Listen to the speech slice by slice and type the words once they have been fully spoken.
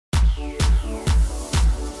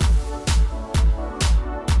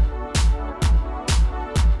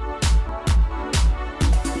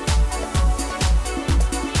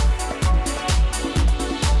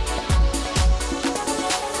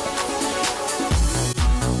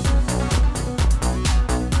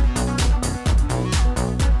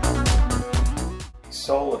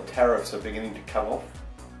tariffs are beginning to come off.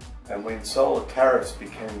 And when solar tariffs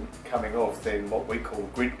became coming off, then what we call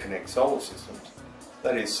grid connect solar systems,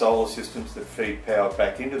 that is solar systems that feed power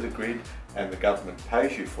back into the grid and the government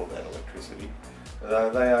pays you for that electricity,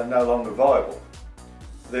 they are no longer viable.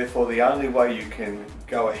 Therefore, the only way you can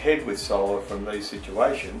go ahead with solar from these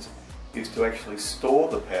situations is to actually store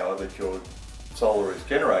the power that your solar is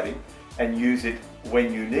generating and use it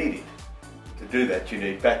when you need it. To do that, you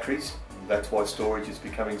need batteries, and that's why storage is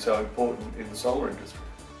becoming so important in the solar industry.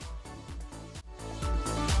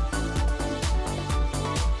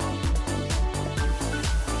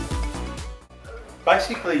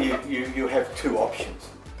 Basically, you have two options.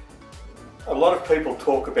 A lot of people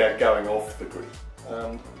talk about going off the grid.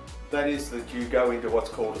 That is that you go into what's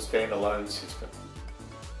called a standalone system.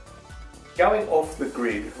 Going off the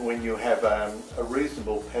grid when you have a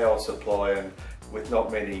reasonable power supply and with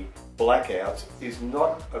not many blackouts is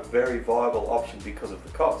not a very viable option because of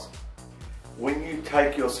the cost. When you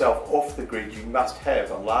take yourself off the grid, you must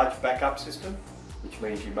have a large backup system, which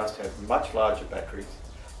means you must have much larger batteries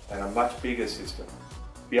and a much bigger system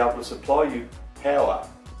to be able to supply you power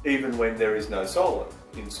even when there is no solar,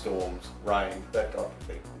 in storms, rain, that type of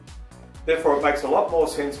thing. Therefore, it makes a lot more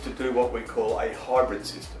sense to do what we call a hybrid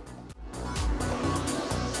system.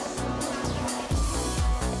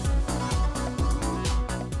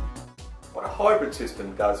 What a hybrid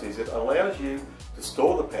system does is it allows you to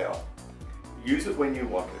store the power, use it when you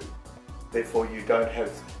want to, therefore you don't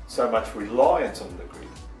have so much reliance on the grid.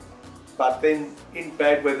 But then in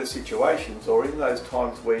bad weather situations or in those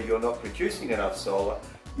times where you're not producing enough solar,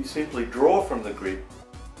 you simply draw from the grid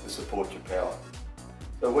to support your power.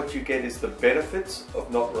 So what you get is the benefits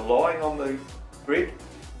of not relying on the grid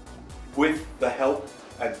with the help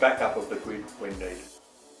and backup of the grid when needed.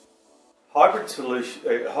 Hybrid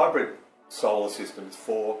solar systems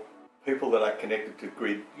for people that are connected to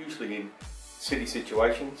grid, usually in city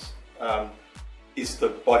situations, is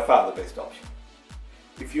by far the best option.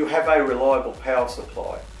 If you have a reliable power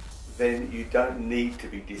supply, then you don't need to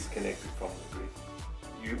be disconnected from the grid.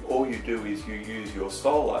 All you do is you use your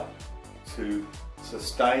solar to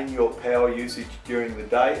sustain your power usage during the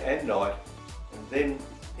day and night, and then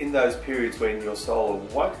in those periods when your solar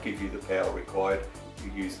won't give you the power required,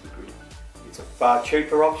 you use the grid. It's a far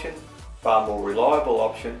cheaper option, far more reliable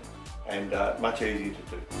option, and much easier to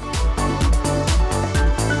do.